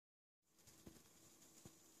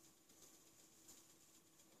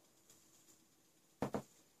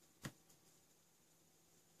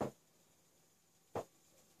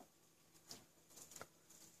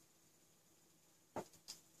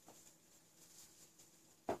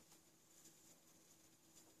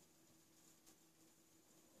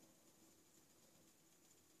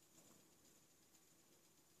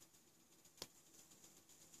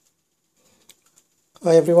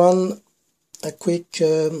Hi everyone, a quick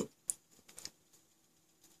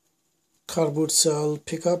cardboard cell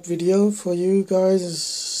pickup video for you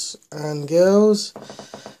guys and girls.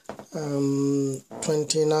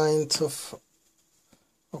 29th of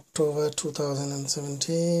October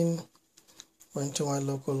 2017, went to my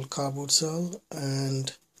local cardboard cell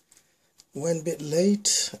and went a bit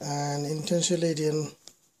late and intentionally didn't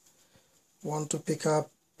want to pick up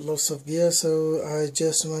lots of gear, so I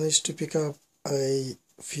just managed to pick up a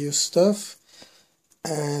few stuff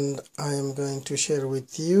and I am going to share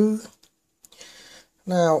with you.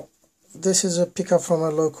 Now this is a pickup from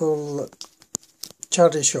a local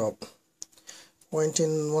charity shop. Went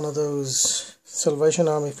in one of those Salvation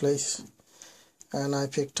Army place and I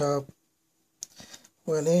picked up,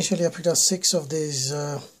 well, initially I picked up 6 of these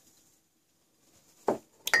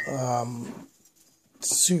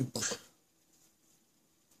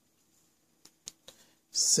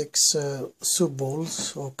six soup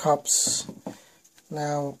bowls or cups.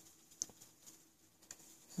 Now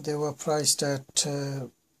they were priced at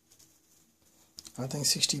I think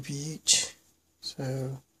 60p each,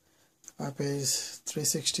 so I paid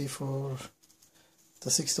 $3.60 for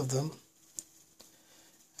the 6 of them.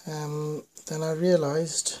 Then I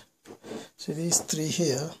realized, see these 3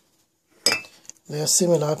 here, they are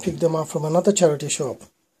similar. I picked them up from another charity shop,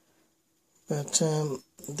 but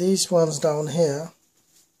these ones down here,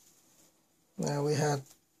 now we had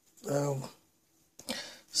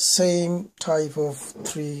same type of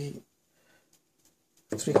three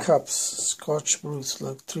cups, Scotch brews.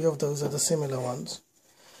 Look, 3 of those are the similar ones.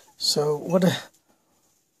 So what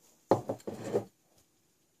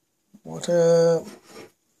a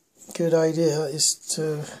good idea is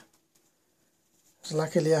to,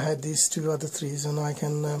 luckily I had these 2 other 3s, and I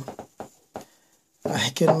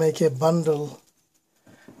can make a bundle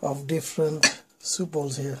of different soup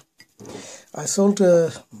bowls here. I sold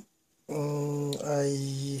a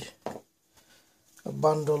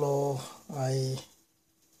bundle, or I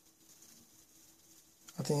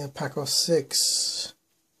think a pack of 6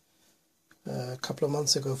 a couple of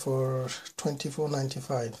months ago for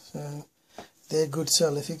 $24.95. So they're good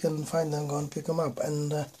sell. If you can find them, go and pick them up.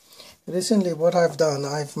 And recently what I've done,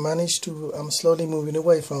 I've managed to, I'm slowly moving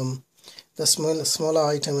away from the smaller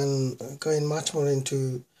item and going much more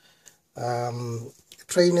into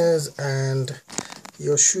trainers and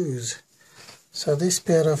your shoes. So this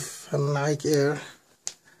pair of Nike Air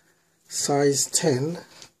size 10,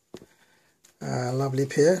 lovely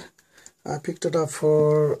pair. I picked it up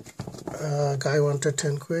for guy wanted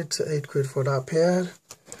 10 quid, so 8 quid for that pair.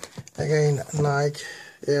 Again, Nike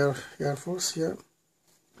Air Force, yeah,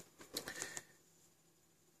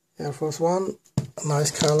 Air Force 1,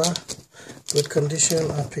 nice color, good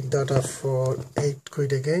condition. I picked that up for 8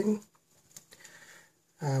 quid again.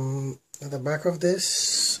 At the back of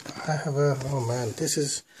this I have a, oh man, this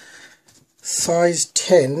is size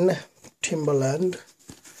 10 Timberland,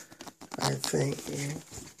 I think,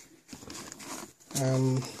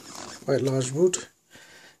 quite large boot.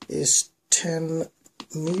 Is 10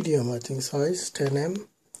 medium, I think, size 10M.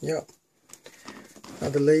 Yeah,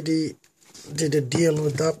 the lady did a deal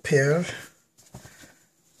with that pair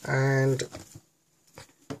and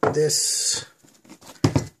this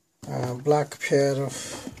black pair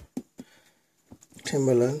of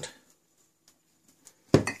Timberland.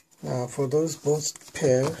 Now for those both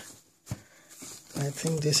pair, I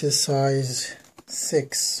think this is size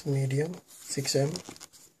 6 medium, 6M,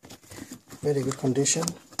 very good condition.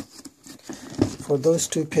 For those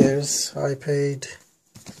 2 pairs I paid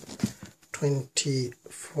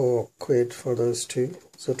 24 quid for those 2,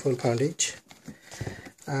 so £12 each.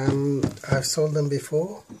 I've sold them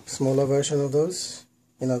before, smaller version of those,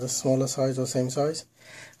 you know, the smaller size or same size.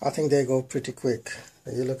 I think they go pretty quick.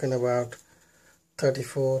 You're looking about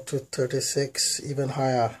 34 to 36, even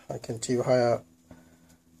higher. I can achieve higher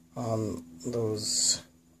on those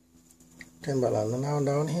Timberland. And now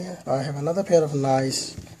down here I have another pair of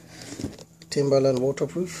nice Timberland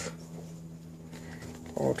waterproof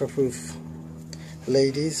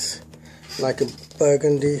ladies, like a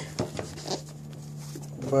burgundy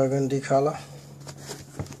color,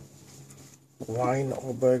 wine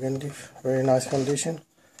or burgundy, very nice condition.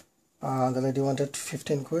 The lady wanted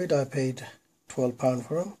 15 quid, I paid £12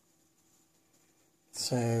 for them.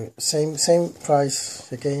 So same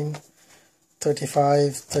price again,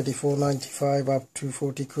 35, 34.95 up to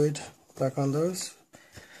 40 quid back on those.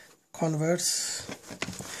 Converse.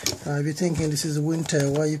 I'll be thinking this is winter,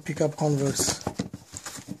 why you pick up Converse?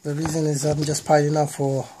 The reason is I'm just piling up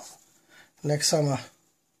for next summer,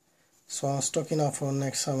 so I'm stocking up for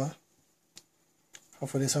next summer.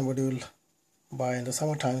 Hopefully somebody will buy in the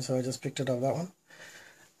summertime, so I just picked it up, that one.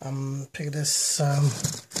 Pick this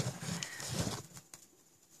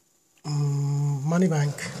money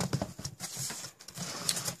bank,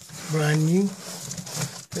 brand new.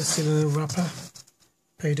 It's still in a wrapper.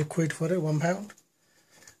 Paid a quid for it, £1.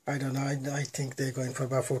 I don't know, I think they're going for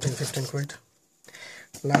about 14-15 quid.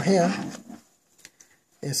 Now here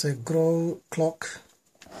is a grow clock,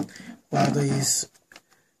 one of these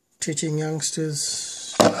teaching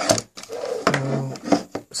youngsters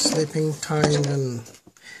sleeping time and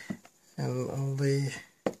all the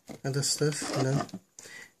other stuff, you know,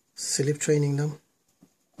 sleep training them.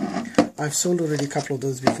 I've sold already a couple of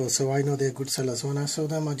those before, so I know they're good sellers. When I saw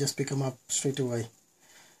them, I just pick them up straight away.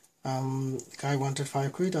 Guy wanted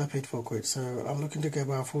 5 quid, I paid 4 quid, so I'm looking to get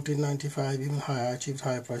about 14.95, even higher. I achieved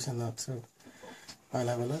higher price than that, so I'll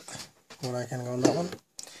have a look what I can go on that one.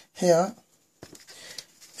 Here,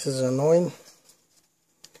 this is annoying.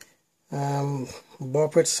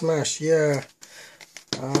 Bop it smash, yeah.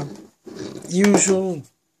 Usual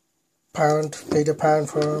pound, paid £1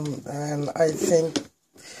 for them, and I think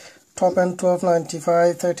top end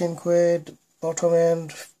 12.95, 13 quid, bottom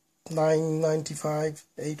end 9.95,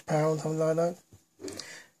 £8, something like that.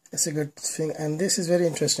 It's a good thing, and this is very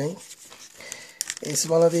interesting. It's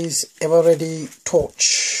one of these ever ready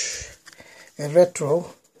torch, a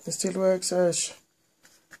retro. It still works, Ash.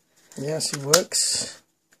 Yes, it works,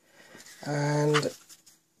 and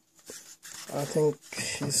I think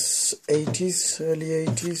it's 80s, early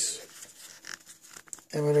 80s,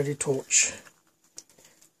 ever ready torch.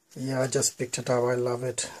 Yeah, I just picked it up. I love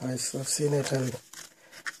it. I've seen it and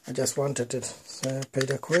I just wanted it, so I paid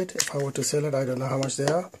a quid. If I were to sell it, I don't know how much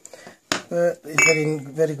they are, but it's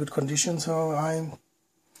in very good condition, so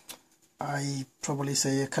I probably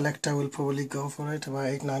say a collector will probably go for it, about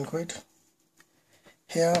 8-9 quid.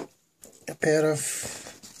 Here, a pair of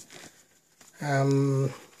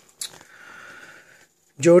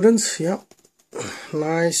Jordans, yeah,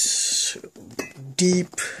 nice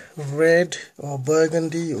deep red or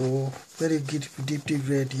burgundy or very deep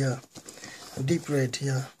red, yeah, deep red,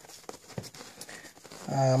 yeah.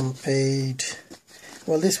 Paid,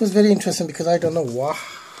 well, this was very interesting because I don't know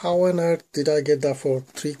how on earth did I get that for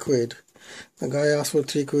 3 quid. The guy asked for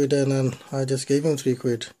 3 quid and then I just gave him 3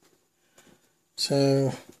 quid.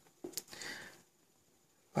 So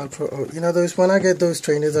you know, those, when I get those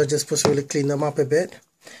trainers, I just possibly clean them up a bit.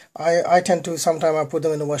 I tend to, sometimes I put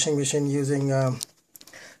them in the washing machine using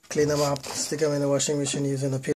clean them up, stick them in the washing machine using a